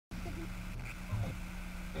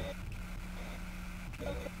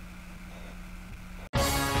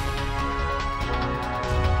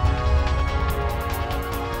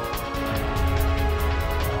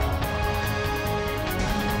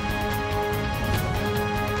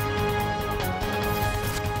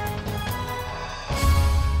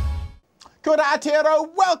Kia ora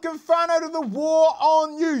Aotearoa, welcome whānau to the War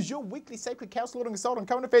on News, your weekly sacred cow slaughtering assault on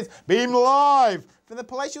current affairs, beamed live from the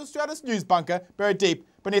Palatial Stratus news bunker buried deep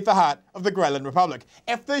beneath the heart of the Greyland Republic.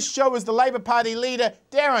 If this show was the Labour Party leader,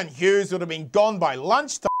 Darren Hughes would have been gone by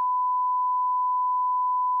lunchtime.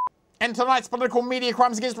 And tonight's political media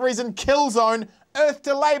crimes against reason kill zone, Earth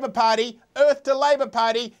to Labour Party,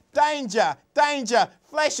 danger, danger,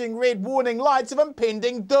 flashing red warning lights of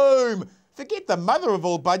impending doom. Forget the mother of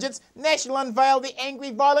all budgets, National unveil the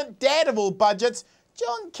angry violent dad of all budgets.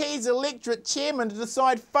 John Key's electorate chairman to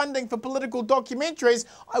decide funding for political documentaries.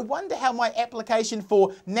 I wonder how my application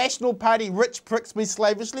for National Party rich pricks we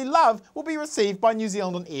slavishly love will be received by New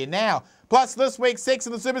Zealand on air now. Plus this week's Sex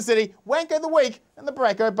in the Super City, Wank of the Week and the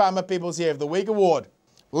Barack Obama People's Hair of the Week Award.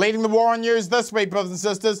 Leading the war on news this week, brothers and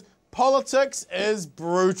sisters, politics is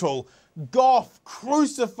brutal. Gough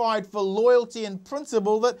crucified for loyalty and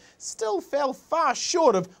principle that still fell far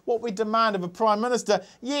short of what we demand of a Prime Minister,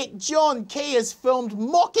 yet John Key is filmed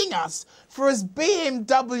mocking us for his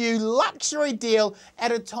BMW luxury deal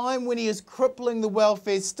at a time when he is crippling the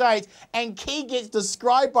welfare state, and Key gets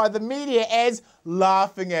described by the media as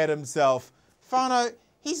laughing at himself. Whānau,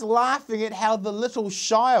 he's laughing at how the little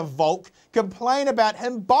Shire Volk complain about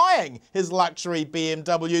him buying his luxury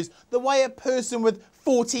BMWs the way a person with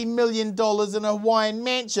 $40 million in a Hawaiian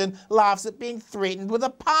mansion laughs at being threatened with a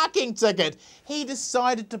parking ticket. He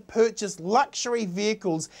decided to purchase luxury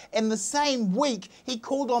vehicles in the same week he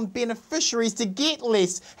called on beneficiaries to get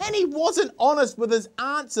less, and he wasn't honest with his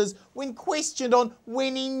answers when questioned on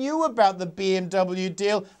when he knew about the BMW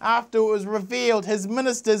deal after it was revealed his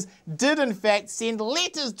ministers did in fact send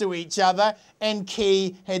letters to each other and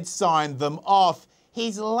Key had signed them off.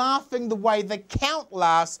 He's laughing the way the Count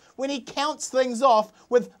laughs when he counts things off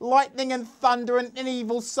with lightning and thunder and an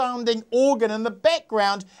evil sounding organ in the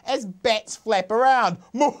background as bats flap around.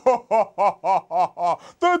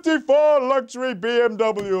 34 luxury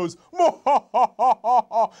BMWs.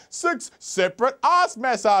 6 separate ass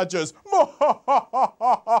massages.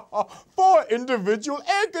 4 individual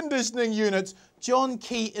air conditioning units. John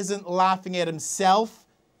Key isn't laughing at himself,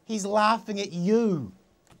 he's laughing at you.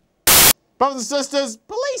 Brothers and sisters,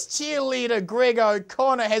 police cheerleader Greg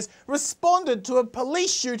O'Connor has responded to a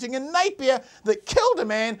police shooting in Napier that killed a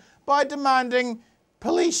man by demanding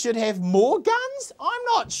police should have more guns? I'm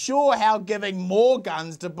not sure how giving more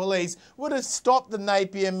guns to police would have stopped the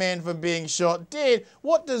Napier man from being shot dead.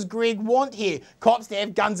 What does Greg want here? Cops to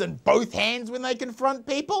have guns in both hands when they confront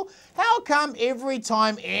people? How come every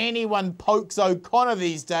time anyone pokes O'Connor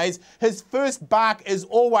these days, his first bark is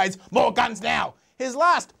always, more guns now? His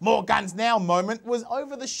last more guns now moment was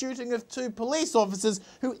over the shooting of 2 police officers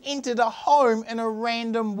who entered a home in a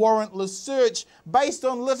random warrantless search based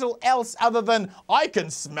on little else other than, I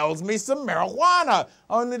can smells me some marijuana,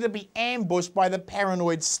 only to be ambushed by the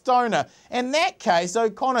paranoid stoner. In that case,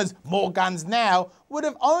 O'Connor's more guns now would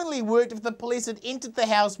have only worked if the police had entered the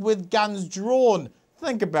house with guns drawn.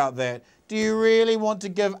 Think about that. Do you really want to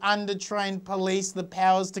give undertrained police the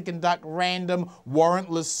powers to conduct random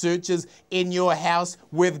warrantless searches in your house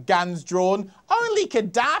with guns drawn? Only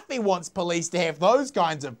Gaddafi wants police to have those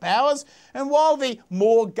kinds of powers. And while the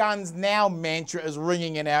more guns now mantra is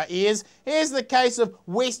ringing in our ears, here's the case of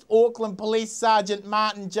West Auckland Police Sergeant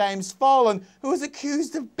Martin James Folan, who was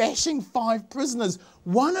accused of bashing 5 prisoners,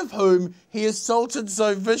 one of whom he assaulted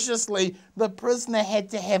so viciously the prisoner had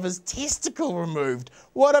to have his testicle removed.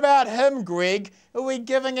 What about him, Greg? Are we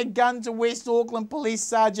giving a gun to West Auckland Police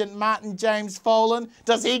Sergeant Martin James Folan?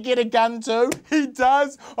 Does he get a gun too? He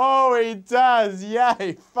does? Oh, he does.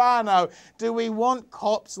 Yay, whānau. Do we want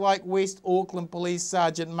cops like West Auckland Police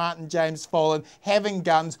Sergeant Martin James Folan having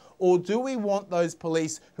guns, or do we want those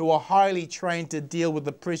police who are highly trained to deal with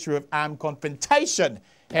the pressure of armed confrontation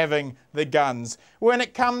having the guns? When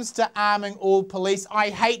it comes to arming all police, I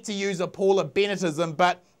hate to use a Paula Bennettism,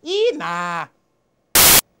 but yeah, nah.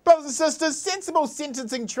 Brothers and sisters, Sensible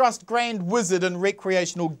Sentencing Trust Grand Wizard and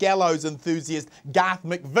recreational gallows enthusiast Garth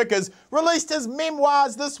McVickers released his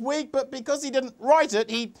memoirs this week, but because he didn't write it,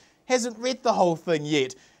 he hasn't read the whole thing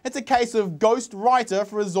yet. It's a case of ghost writer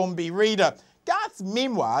for a zombie reader. Garth's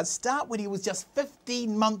memoirs start when he was just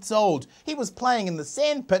 15 months old. He was playing in the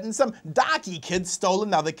sandpit and some darky kid stole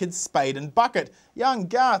another kid's spade and bucket. Young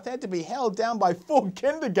Garth had to be held down by 4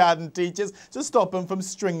 kindergarten teachers to stop him from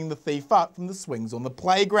stringing the thief up from the swings on the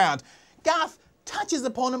playground. Garth touches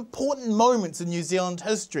upon important moments in New Zealand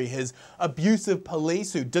history. His abusive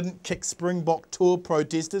police who didn't kick Springbok tour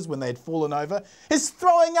protesters when they had fallen over, his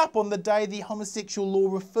throwing up on the day the homosexual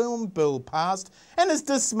law reform bill passed, and his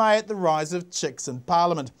dismay at the rise of chicks in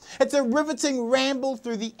Parliament. It's a riveting ramble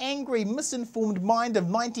through the angry, misinformed mind of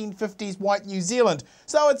 1950s white New Zealand,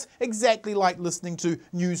 so it's exactly like listening to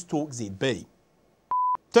News Talk ZB.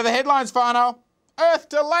 To the headlines, whānau. Earth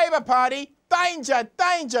to Labour Party. Danger,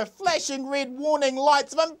 danger, flashing red warning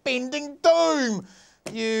lights of impending doom.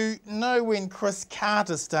 You know when Chris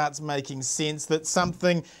Carter starts making sense that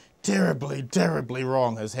something terribly, terribly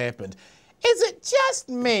wrong has happened. Is it just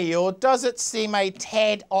me, or does it seem a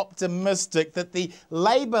tad optimistic that the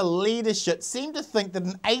Labour leadership seem to think that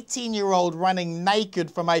an 18-year-old running naked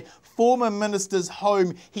from a former minister's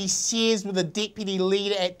home he shares with a deputy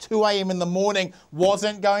leader at 2 a.m. in the morning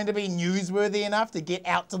wasn't going to be newsworthy enough to get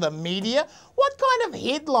out to the media? What kind of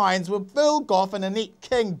headlines were Phil Goff and Annette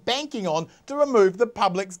King banking on to remove the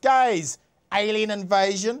public's gaze? Alien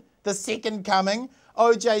invasion? The second coming?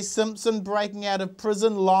 O.J. Simpson breaking out of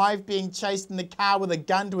prison live, being chased in the car with a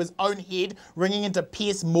gun to his own head, ringing into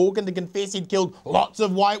Piers Morgan to confess he'd killed lots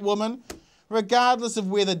of white women? Regardless of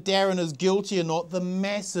whether Darren is guilty or not, the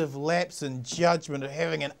massive lapse in judgment of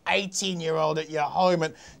having an 18-year-old at your home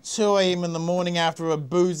at 2 a.m. in the morning after a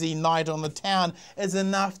boozy night on the town is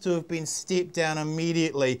enough to have been stepped down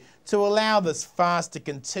immediately. To allow this farce to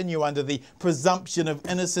continue under the presumption of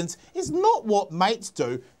innocence is not what mates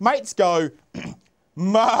do. Mates go,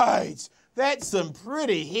 mate, that's some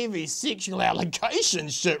pretty heavy sexual allegation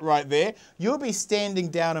shit right there. You'll be standing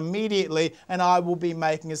down immediately and I will be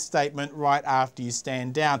making a statement right after you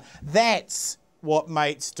stand down. That's what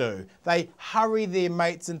mates do. They hurry their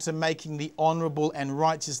mates into making the honourable and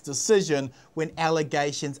righteous decision when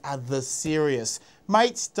allegations are this serious.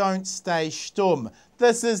 Mates don't stay stum.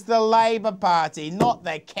 This is the Labour Party, not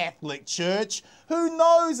the Catholic Church. Who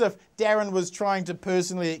knows if Darren was trying to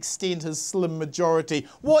personally extend his slim majority?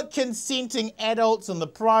 What consenting adults in the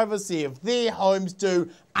privacy of their homes do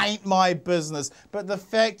ain't my business. But the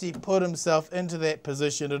fact he put himself into that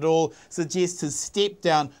position at all suggests his step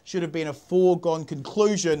down should have been a foregone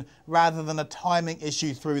conclusion rather than a timing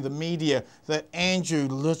issue through the media. That Andrew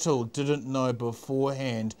Little didn't know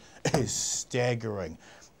beforehand is staggering.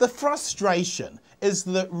 The frustration is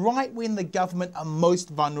that right when the government are most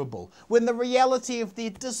vulnerable, when the reality of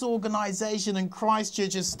their disorganisation in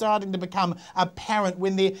Christchurch is starting to become apparent,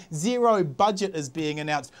 when their zero budget is being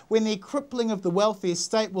announced, when their crippling of the welfare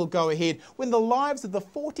state will go ahead, when the lives of the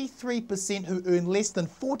 43% who earn less than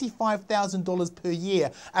 $45,000 per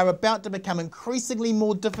year are about to become increasingly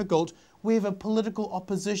more difficult, we have a political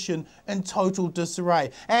opposition in total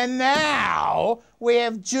disarray. And now we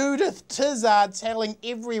have Judith Tizard telling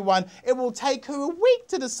everyone it will take her a week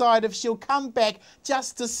to decide if she'll come back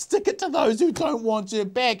just to stick it to those who don't want her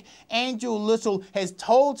back. Andrew Little has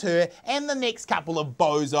told her and the next couple of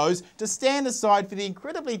bozos to stand aside for the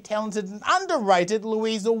incredibly talented and underrated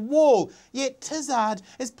Louisa Wall. Yet Tizard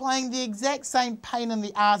is playing the exact same pain in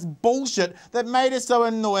the ass bullshit that made her so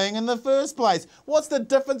annoying in the first place. What's the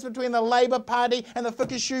difference between the Labour Party and the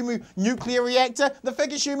Fukushima nuclear reactor? The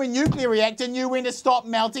Fukushima nuclear reactor knew when to stop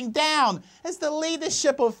melting down. Is the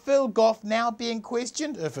leadership of Phil Goff now being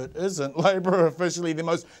questioned? If it isn't, Labour are officially the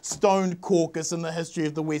most stoned caucus in the history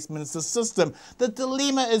of the Westminster system. The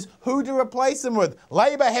dilemma is who to replace him with.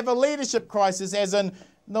 Labour have a leadership crisis, as in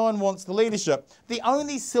no one wants the leadership. The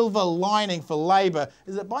only silver lining for Labour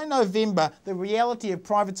is that by November, the reality of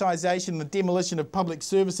privatisation and the demolition of public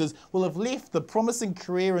services will have left the promising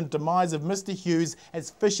career and demise of Mr Hughes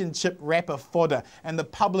as fish and chip wrapper fodder, and the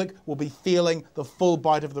public will be feeling the full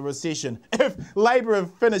bite of the recession. If Labour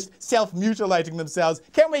have finished self-mutilating themselves,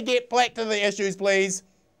 can we get back to the issues, please?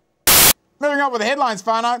 Moving on with the headlines,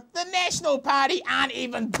 whānau. The National Party aren't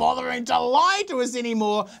even bothering to lie to us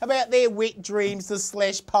anymore about their wet dreams to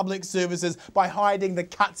slash public services by hiding the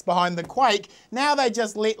cuts behind the quake. Now they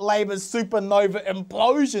just let Labour's supernova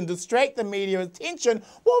implosion distract the media attention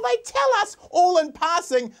while they tell us all in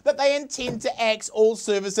passing that they intend to axe all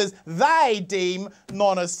services they deem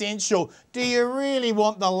non-essential. Do you really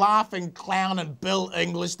want the laughing clown and Bill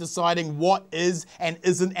English deciding what is and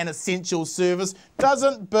isn't an essential service?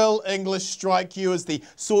 Doesn't Bill English strike you as the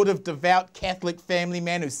sort of devout Catholic family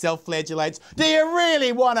man who self-flagellates? Do you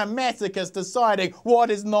really want a masochist deciding what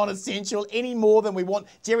is non-essential any more than we want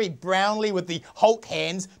Jerry Brownlee with the Hulk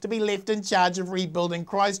hands to be left in charge of rebuilding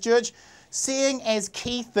Christchurch? seeing as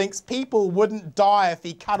Key thinks people wouldn't die if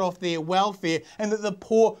he cut off their welfare and that the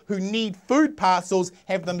poor who need food parcels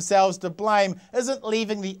have themselves to blame, isn't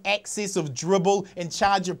leaving the access of dribble in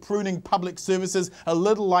charge of pruning public services a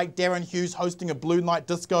little like Darren Hughes hosting a Blue Night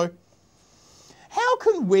disco? How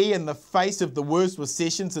can we, in the face of the worst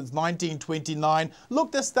recession since 1929,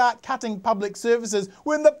 look to start cutting public services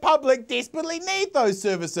when the public desperately need those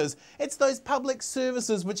services? It's those public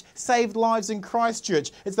services which saved lives in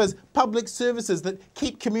Christchurch. It's those public services that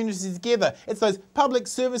keep communities together. It's those public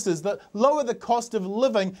services that lower the cost of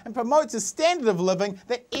living and promotes a standard of living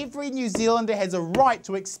that every New Zealander has a right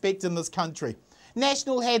to expect in this country.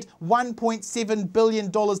 National had $1.7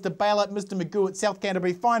 billion to bail out Mr Magoo at South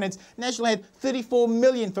Canterbury Finance. National had $34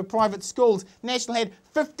 million for private schools. National had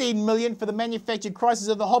 $15 million for the manufactured crisis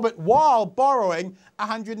of the Hobbit while borrowing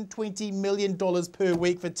 $120 million per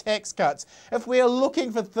week for tax cuts. If we are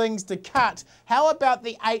looking for things to cut, how about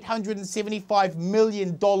the $875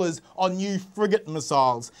 million on new frigate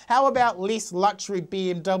missiles? How about less luxury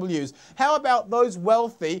BMWs? How about those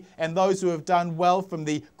wealthy and those who have done well from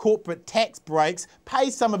the corporate tax breaks pay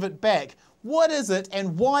some of it back? What is it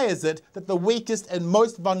and why is it that the weakest and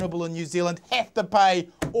most vulnerable in New Zealand have to pay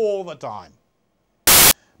all the time?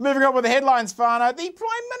 Moving on with the headlines, whānau. The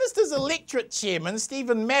Prime Minister's electorate chairman,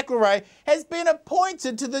 Stephen McElroy, has been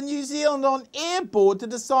appointed to the New Zealand On Air board to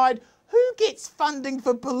decide who gets funding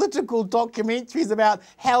for political documentaries about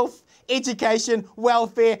health, education,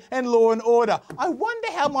 welfare and law and order. I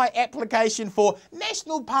wonder how my application for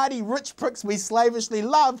National Party Rich Pricks We Slavishly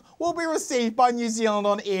Love will be received by New Zealand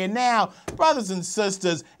On Air now. Brothers and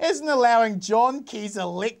sisters, isn't allowing John Key's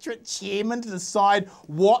electorate chairman to decide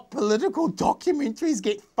what political documentaries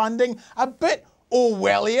get funding a bit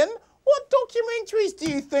Orwellian? What documentaries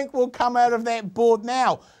do you think will come out of that board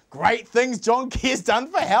now? Great things John Key has done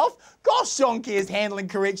for health? Gosh, John Key is handling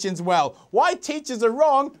corrections well. Why teachers are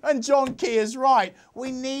wrong and John Key is right.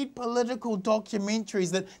 We need political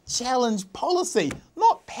documentaries that challenge policy,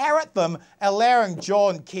 not parrot them. Allowing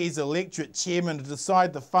John Key's electorate chairman to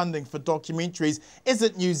decide the funding for documentaries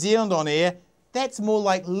isn't New Zealand On Air. That's more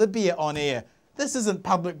like Libya On Air. This isn't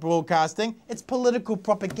public broadcasting, it's political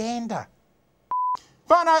propaganda.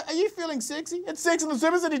 Whānau, are you feeling sexy? It's Sex in the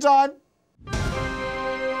Super City time.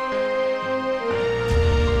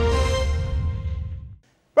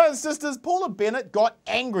 Brothers and sisters, Paula Bennett got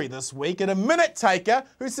angry this week at a Minute Taker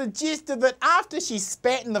who suggested that after she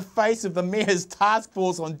spat in the face of the Mayor's task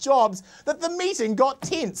force on jobs, that the meeting got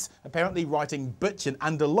tense, apparently writing bitch and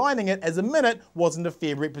underlining it as a minute wasn't a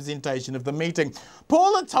fair representation of the meeting.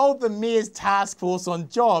 Paula told the Mayor's task force on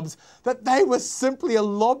jobs that they were simply a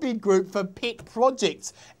lobby group for pet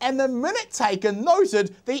projects, and the Minute Taker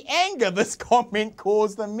noted the anger this comment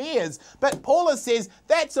caused the Mayors. But Paula says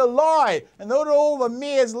that's a lie, and not all the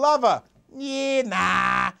Mayors love her. Yeah,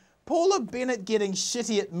 nah. Paula Bennett getting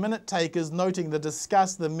shitty at Minute Takers noting the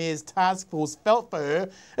disgust the Mayor's task force felt for her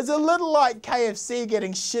is a little like KFC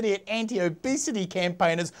getting shitty at anti-obesity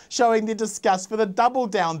campaigners showing their disgust for the Double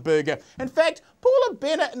Down burger. In fact, Paula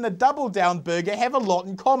Bennett and the Double Down burger have a lot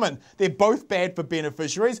in common. They're both bad for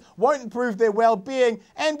beneficiaries, won't improve their well-being,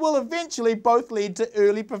 and will eventually both lead to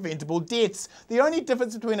early preventable deaths. The only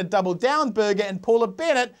difference between a Double Down burger and Paula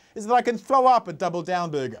Bennett is that I can throw up a Double Down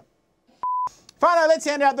burger. Whānau, let's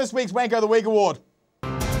hand out this week's Wanko of the Week award.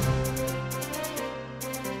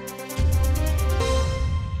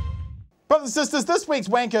 Brothers and sisters, this week's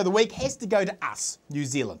Wanko of the Week has to go to us, New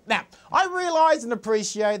Zealand. Now, I realise and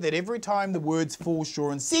appreciate that every time the words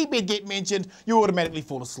foreshore and seabed get mentioned, you automatically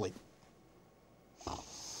fall asleep.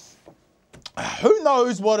 Who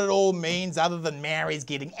knows what it all means other than Maoris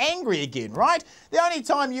getting angry again, right? The only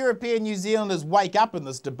time European New Zealanders wake up in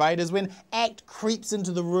this debate is when ACT creeps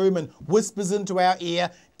into the room and whispers into our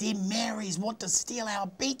ear, "Them Maoris want to steal our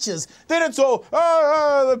beaches." Then it's all,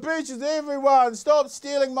 oh, the beaches, everyone, stop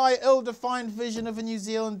stealing my ill-defined vision of a New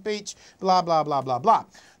Zealand beach, blah, blah, blah, blah, blah.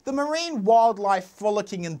 The Marine Wildlife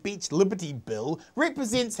Frolicking and Beach Liberty Bill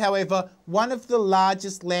represents, however, one of the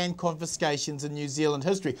largest land confiscations in New Zealand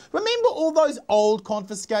history. Remember all those old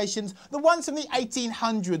confiscations? The ones from the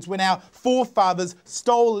 1800s when our forefathers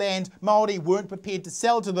stole land Māori weren't prepared to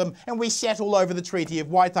sell to them and we shat all over the Treaty of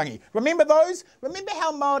Waitangi. Remember those? Remember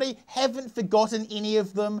how Māori haven't forgotten any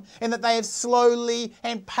of them and that they have slowly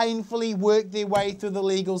and painfully worked their way through the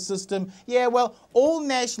legal system? Yeah, well, all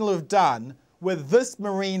National have done with this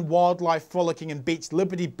Marine Wildlife Frolicking and Beach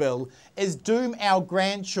Liberty Bill is doom our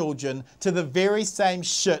grandchildren to the very same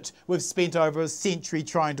shit we've spent over a century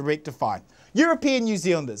trying to rectify. European New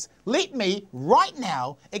Zealanders, let me, right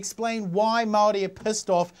now, explain why Māori are pissed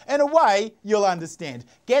off in a way you'll understand.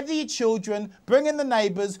 Gather your children, bring in the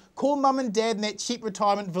neighbours, call mum and dad in that cheap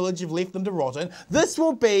retirement village you've left them to rot in. This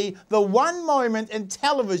will be the one moment in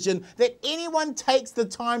television that anyone takes the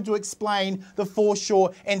time to explain the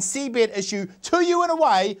foreshore and seabed issue to you in a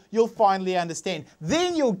way you'll finally understand.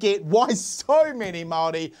 Then you'll get why so many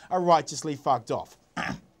Māori are righteously fucked off.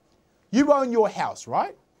 You own your house,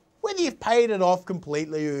 right? Whether you've paid it off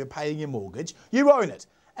completely or you're paying your mortgage, you own it.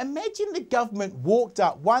 Imagine the government walked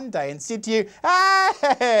up one day and said to you,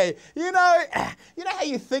 hey, you know how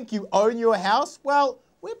you think you own your house? Well,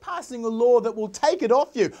 we're passing a law that will take it off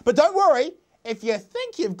you. But don't worry, if you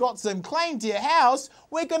think you've got some claim to your house,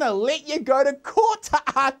 we're going to let you go to court to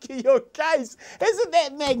argue your case. Isn't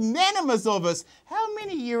that magnanimous of us? How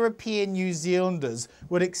many European New Zealanders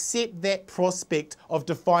would accept that prospect of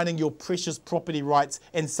defining your precious property rights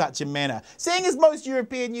in such a manner? Seeing as most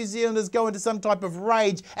European New Zealanders go into some type of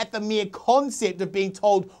rage at the mere concept of being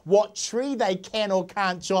told what tree they can or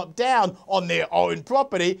can't chop down on their own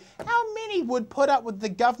property, how many would put up with the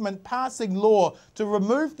government passing law to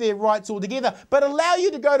remove their rights altogether, but allow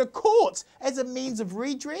you to go to court as a means of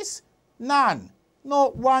redress? None.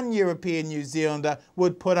 Not one European New Zealander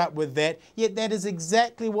would put up with that, yet that is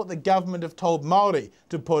exactly what the government have told Māori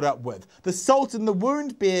to put up with. The salt in the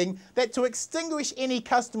wound being that to extinguish any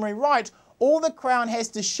customary right, all the Crown has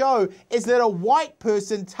to show is that a white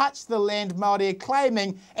person touched the land Māori are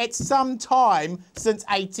claiming at some time since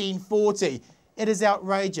 1840. It is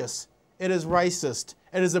outrageous. It is racist.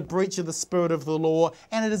 It is a breach of the spirit of the law,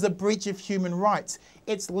 and it is a breach of human rights.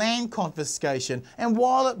 It's land confiscation, and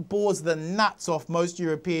while it bores the nuts off most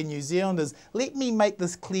European New Zealanders, let me make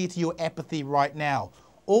this clear to your apathy right now.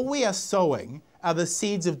 All we are sowing are the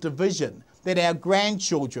seeds of division that our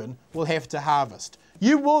grandchildren will have to harvest.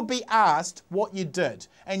 You will be asked what you did,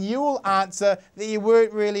 and you will answer that you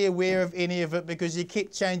weren't really aware of any of it because you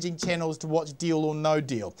kept changing channels to watch Deal or No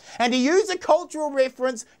Deal. And to use a cultural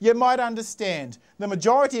reference you might understand, the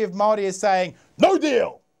majority of Māori is saying, no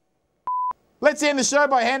deal! Let's end the show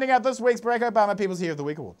by handing out this week's Barack Obama People's Hero of the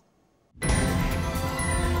Week Award.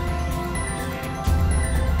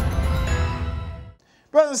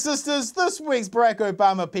 Brothers and sisters, this week's Barack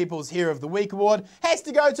Obama People's Hero of the Week Award has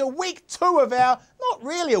to go to week 2 of our not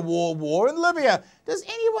really a war in Libya. Does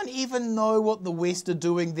anyone even know what the West are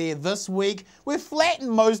doing there this week? We've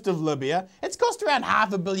flattened most of Libya. It's cost around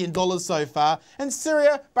 $500 million so far. And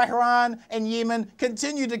Syria, Bahrain and Yemen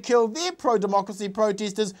continue to kill their pro-democracy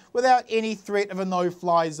protesters without any threat of a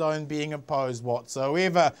no-fly zone being imposed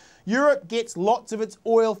whatsoever. Europe gets lots of its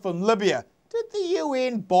oil from Libya. Did the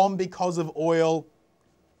UN bomb because of oil?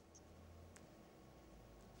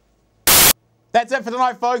 That's it for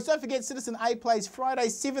tonight, folks. Don't forget Citizen A plays Friday,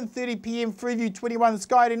 7:30 p.m, Freeview 21,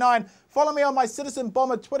 Sky 89. Follow me on my Citizen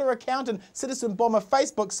Bomber Twitter account and Citizen Bomber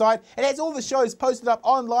Facebook site. It has all the shows posted up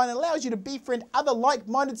online and allows you to befriend other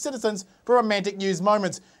like-minded citizens for romantic news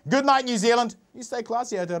moments. Good night, New Zealand. You stay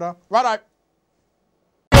classy, Aotearoa. Righto.